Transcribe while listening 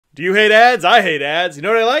Do you hate ads? I hate ads. You know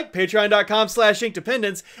what I like?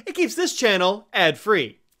 Patreon.com/inkdependence. It keeps this channel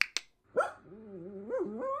ad-free.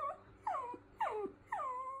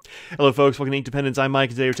 Hello folks, welcome to Inkdependence. I'm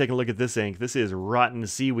Mike, and today we're taking a look at this ink. This is Rotten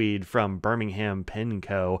Seaweed from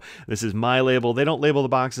Birminghampenco. This is my label. They don't label the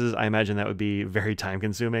boxes. I imagine that would be very time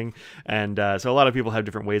consuming. And so a lot of people have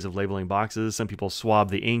different ways of labeling boxes. Some people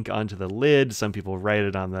swab the ink onto the lid. Some people write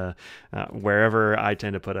it on the wherever. I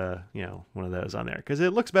tend to put one of those on there because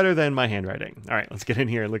it looks better than my handwriting. All right, let's get in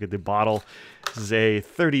here and look at the bottle. This is a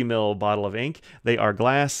 30 ml bottle of ink. They are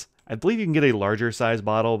glass. I believe you can get a larger size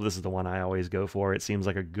bottle, but this is the one I always go for. It seems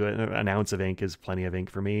like an ounce of ink is plenty of ink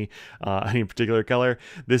for me, any particular color.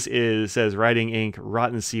 This says writing ink,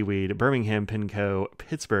 Rotten Seaweed, Birminghampenco,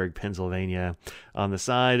 Pittsburgh, Pennsylvania. On the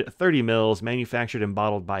side, 30 mils, manufactured and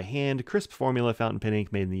bottled by hand, crisp formula fountain pen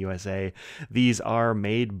ink made in the USA. These are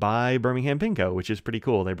made by Birminghampenco, which is pretty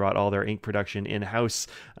cool. They brought all their ink production in-house,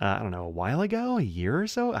 I don't know, a while ago, a year or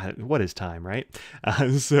so? What is time, right?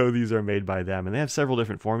 So these are made by them, and they have several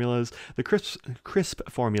different formulas. The crisp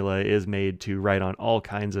formula is made to write on all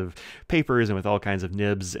kinds of papers and with all kinds of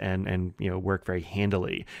nibs and work very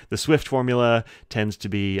handily. The swift formula tends to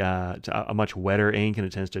be a much wetter ink, and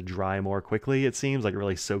it tends to dry more quickly. It seems like it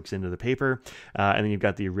really soaks into the paper. And then you've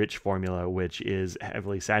got the rich formula, which is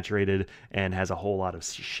heavily saturated and has a whole lot of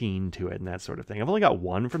sheen to it and that sort of thing. I've only got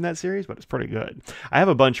one from that series, but it's pretty good. I have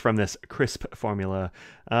a bunch from this crisp formula,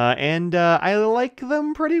 and I like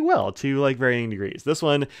them pretty well to like varying degrees. This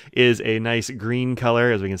one is a nice green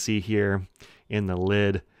color, as we can see here in the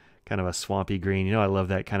lid, kind of a swampy green. You know, I love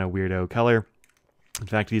that kind of weirdo color. In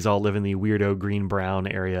fact, these all live in the weirdo green-brown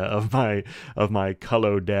area of my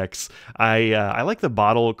color decks. I like the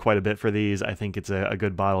bottle quite a bit for these. I think it's a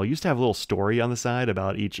good bottle. It used to have a little story on the side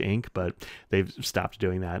about each ink, but they've stopped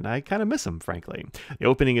doing that, and I kind of miss them, frankly. The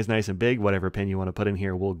opening is nice and big. Whatever pen you want to put in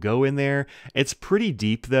here will go in there. It's pretty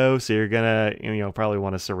deep, though, so you're gonna probably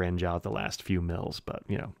want to syringe out the last few mils, but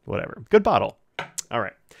whatever. Good bottle. All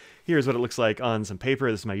right. Here's what it looks like on some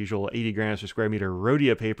paper. This is my usual 80 grams per square meter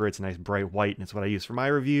Rhodia paper. It's a nice bright white, and it's what I use for my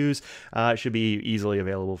reviews. It should be easily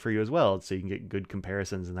available for you as well, so you can get good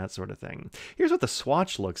comparisons and that sort of thing. Here's what the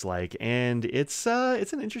swatch looks like, and it's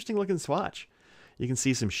an interesting looking swatch. You can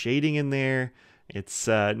see some shading in there. It's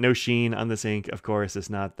no sheen on this ink, of course. It's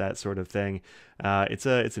not that sort of thing. It's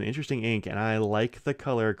an interesting ink, and I like the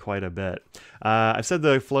color quite a bit. I've said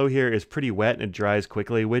the flow here is pretty wet and it dries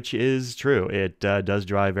quickly, which is true. It does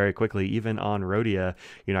dry very quickly. Even on Rhodia,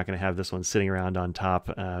 you're not going to have this one sitting around on top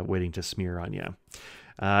waiting to smear on you.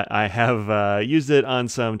 I have used it on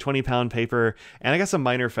some 20-pound paper, and I got some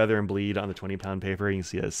minor feather and bleed on the 20-pound paper. You can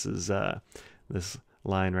see this is this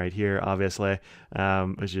line right here, obviously,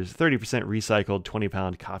 which is 30% recycled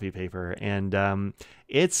 20-pound copy paper, and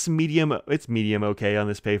it's medium okay on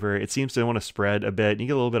this paper. It seems to want to spread a bit. You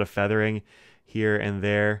get a little bit of feathering here and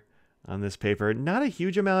there on this paper, not a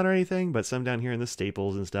huge amount or anything, but some down here in the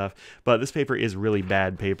staples and stuff. But this paper is really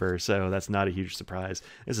bad paper, so that's not a huge surprise.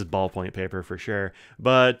 This is ballpoint paper for sure,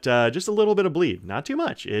 but just a little bit of bleed, not too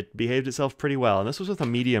much. It behaved itself pretty well, and this was with a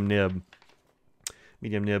medium nib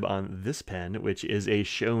on this pen, which is a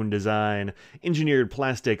Schoen Design engineered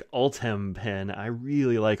plastic Ultem pen. I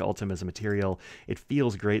really like Ultem as a material. It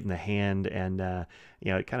feels great in the hand, and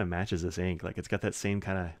it kind of matches this ink. Like, it's got that same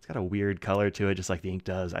it's got a weird color to it, just like the ink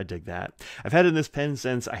does. I dig that. I've had it in this pen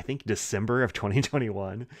since, I think, December of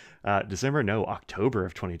 2021. October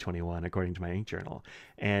of 2021, according to my ink journal.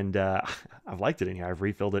 And I've liked it in here. I've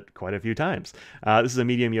refilled it quite a few times. This is a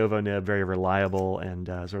medium Jovo nib, very reliable, and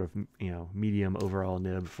sort of, medium overall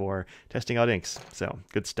nib for testing out inks. So,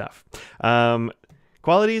 good stuff.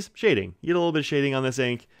 Qualities, shading. You get a little bit of shading on this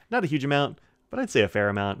ink. Not a huge amount, but I'd say a fair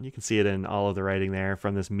amount. You can see it in all of the writing there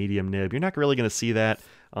from this medium nib. You're not really going to see that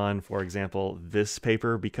on, for example, this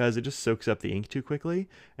paper, because it just soaks up the ink too quickly.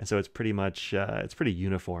 And so it's pretty much, it's pretty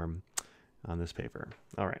uniform on this paper.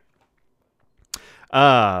 All right.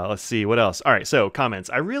 Let's see, what else? All right, so comments.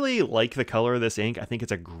 I really like the color of this ink. I think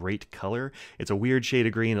it's a great color. It's a weird shade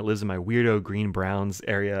of green. It lives in my weirdo green browns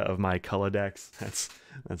area of my color decks. That's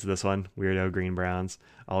this one, weirdo green browns.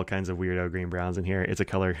 All kinds of weirdo green browns in here. It's a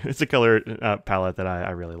color palette that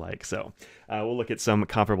I really like. So we'll look at some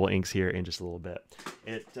comparable inks here in just a little bit.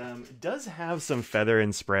 It does have some feather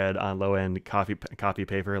and spread on low-end copy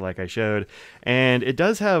paper, like I showed, and it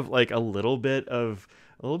does have like a little bit of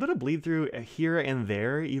bleed through here and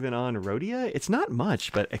there, even on Rhodia. It's not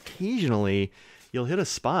much, but occasionally you'll hit a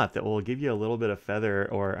spot that will give you a little bit of feather,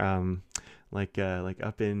 or like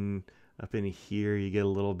up in Up in here, you get a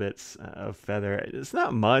little bit of feather. It's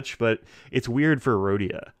not much, but it's weird for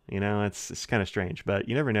rhodia. You know, it's kind of strange, but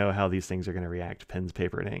you never know how these things are going to react to pens,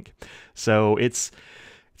 paper, and ink. So it's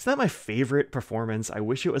not my favorite performance. I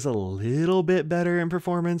wish it was a little bit better in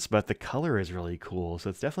performance, but the color is really cool.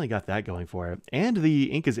 So it's definitely got that going for it. And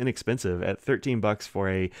the ink is inexpensive at 13 bucks for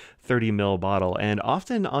a 30 ml bottle, and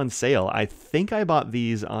often on sale. I think I bought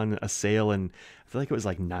these on a sale, and I feel like it was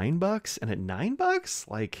like 9 bucks, and at 9 bucks,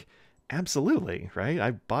 like, absolutely, right?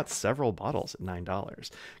 I bought several bottles at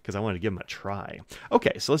 $9 because I wanted to give them a try.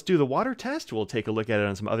 Okay, so let's do the water test. We'll take a look at it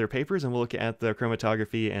on some other papers, and we'll look at the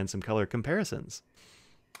chromatography and some color comparisons.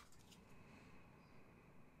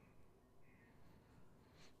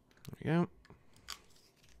 There we go.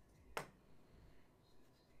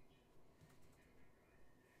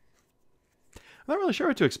 I'm not really sure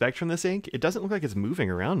what to expect from this ink. It doesn't look like it's moving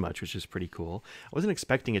around much, which is pretty cool. I wasn't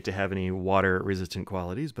expecting it to have any water-resistant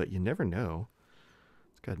qualities, but you never know.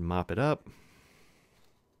 Let's go ahead and mop it up.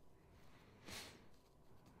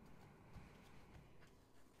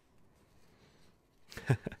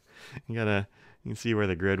 You can see where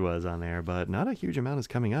the grid was on there, but not a huge amount is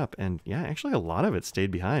coming up. And yeah, actually a lot of it stayed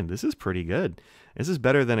behind. This is pretty good. This is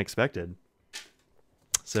better than expected.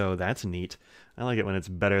 So that's neat. I like it when it's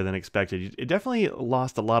better than expected. It definitely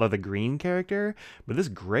lost a lot of the green character, but this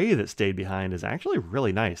gray that stayed behind is actually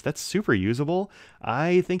really nice. That's super usable.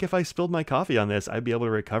 I think if I spilled my coffee on this, I'd be able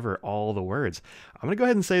to recover all the words. I'm going to go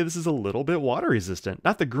ahead and say this is a little bit water resistant.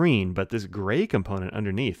 Not the green, but this gray component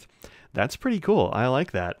underneath. That's pretty cool. I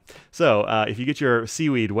like that. So if you get your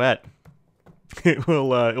seaweed wet, it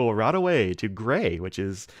will rot away to gray, which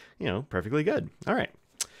is, you know, perfectly good. All right.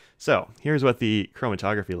 So here's what the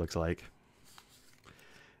chromatography looks like.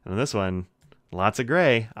 And on this one, lots of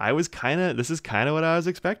gray. This is kind of what I was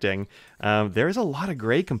expecting. There's a lot of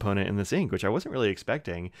gray component in this ink, which I wasn't really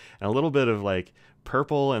expecting. And a little bit of like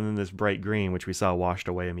purple and then this bright green, which we saw washed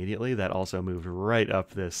away immediately. That also moved right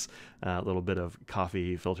up this little bit of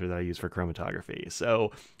coffee filter that I use for chromatography.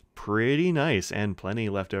 So pretty nice, and plenty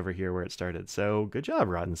left over here where it started. So good job,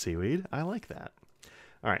 Rotten Seaweed. I like that.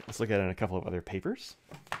 All right, let's look at it in a couple of other papers.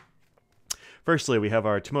 Firstly, we have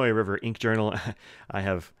our Tomoe River ink journal. I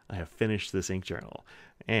have finished this ink journal,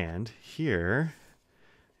 and here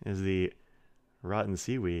is the Rotten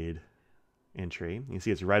Seaweed entry. You can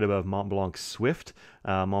see it's right above Mont Blanc Swift.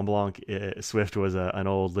 Mont Blanc Swift was an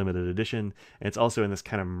old limited edition, and it's also in this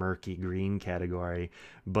kind of murky green category.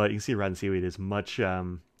 But you can see Rotten Seaweed is much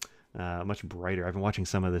brighter. I've been watching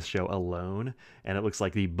some of this show alone, and it looks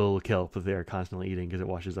like the bull kelp that they're constantly eating because it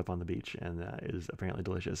washes up on the beach and is apparently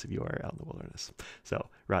delicious if you are out in the wilderness. So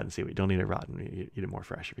Rotten Seaweed, don't eat it rotten. Eat it more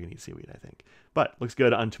fresh if you can eat seaweed, I think. But looks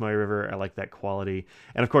good on Tomoe River. I like that quality.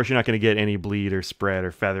 And of course, you're not going to get any bleed or spread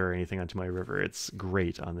or feather or anything on Tomoe River. It's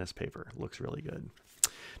great on this paper. Looks really good.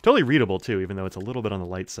 Totally readable, too, even though it's a little bit on the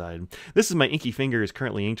light side. This is my Inky Fingers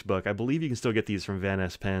Currently Inked book. I believe you can still get these from Van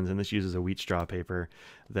Ness Pens, and this uses a wheat straw paper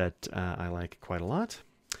that I like quite a lot.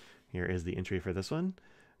 Here is the entry for this one.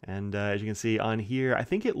 And as you can see on here, I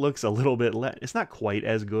think it looks a little bit it's not quite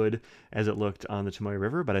as good as it looked on the Tomoe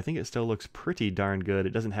River, but I think it still looks pretty darn good.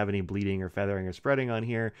 It doesn't have any bleeding or feathering or spreading on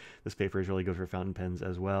here. This paper is really good for fountain pens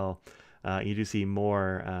as well. You do see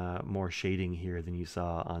more shading here than you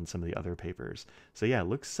saw on some of the other papers. So yeah,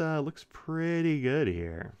 looks pretty good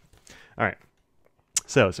here. All right,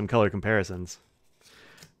 so some color comparisons.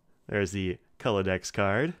 There's the Colodex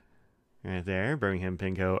card right there,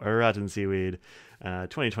 Birminghampenco, Rotten Seaweed.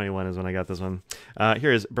 2021 is when I got this one.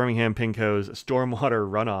 Here is Birminghampenco's Stormwater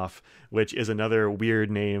Runoff, which is another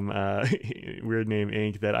weird name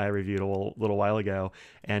ink that I reviewed a little while ago.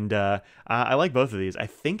 And I like both of these. I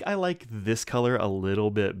think I like this color a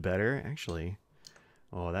little bit better, actually.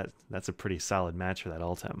 Oh, that's a pretty solid match for that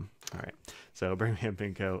Ultem. All right, so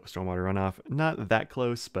Birminghampenco Stormwater Runoff, not that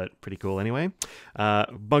close, but pretty cool anyway.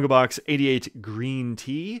 Bungo Box 88 Green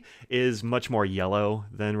Tea is much more yellow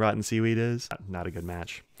than Rotten Seaweed is. Not a good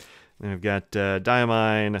match. Then we've got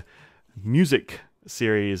Diamine Music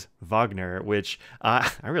Series Wagner, which I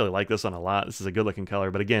really like this one a lot. This is a good looking color,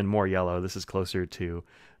 but again, more yellow. This is closer to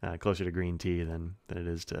green tea than it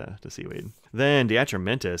is to seaweed. Then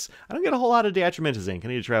Diatramentis. I don't get a whole lot of Diatramentis ink. I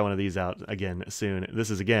need to try one of these out again soon. This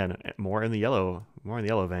is again more in the yellow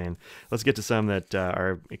vein. Let's get to some that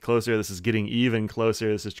are closer. This is getting even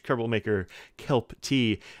closer. This is Troublemaker Kelp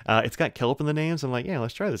Tea. It's got kelp in the name, so I'm like, yeah,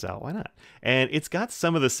 let's try this out. Why not? And it's got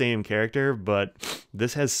some of the same character, but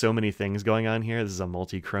this has so many things going on here. This is a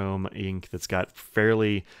multi-chrome ink that's got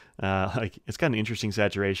fairly it's got an interesting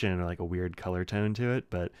saturation and like a weird color tone to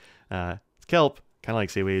it, but it's kelp, kind of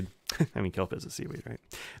like seaweed. I mean, kelp is a seaweed, right?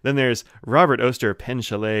 Then there's Robert Oster Pen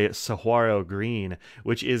Chalet Saguaro Green,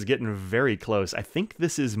 which is getting very close. I think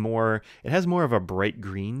this is more, it has more of a bright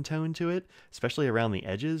green tone to it, especially around the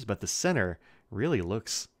edges, but the center really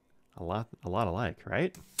looks a lot alike,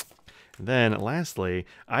 right? And then lastly,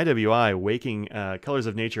 IWI Waking Colors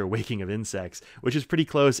of Nature Waking of Insects, which is pretty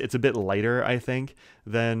close. It's a bit lighter, I think,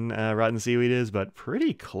 than Rotten Seaweed is, but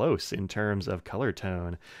pretty close in terms of color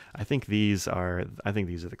tone. I think these are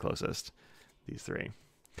the closest, these three.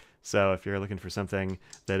 So if you're looking for something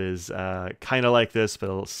that is kind of like this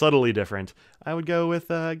but subtly different, I would go with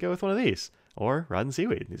one of these or Rotten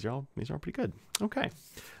Seaweed. These are all pretty good. Okay.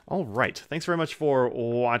 All right. Thanks very much for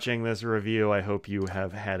watching this review. I hope you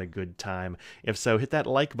have had a good time. If so, hit that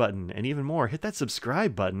like button, and even more, hit that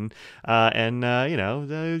subscribe button, and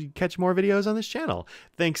catch more videos on this channel.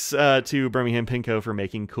 Thanks to birminghampenco for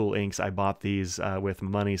making cool inks. I bought these with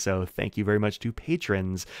money, so thank you very much to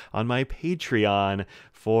patrons on my Patreon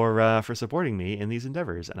for supporting me in these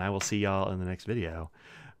endeavors. And I will see y'all in the next video.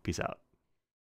 Peace out.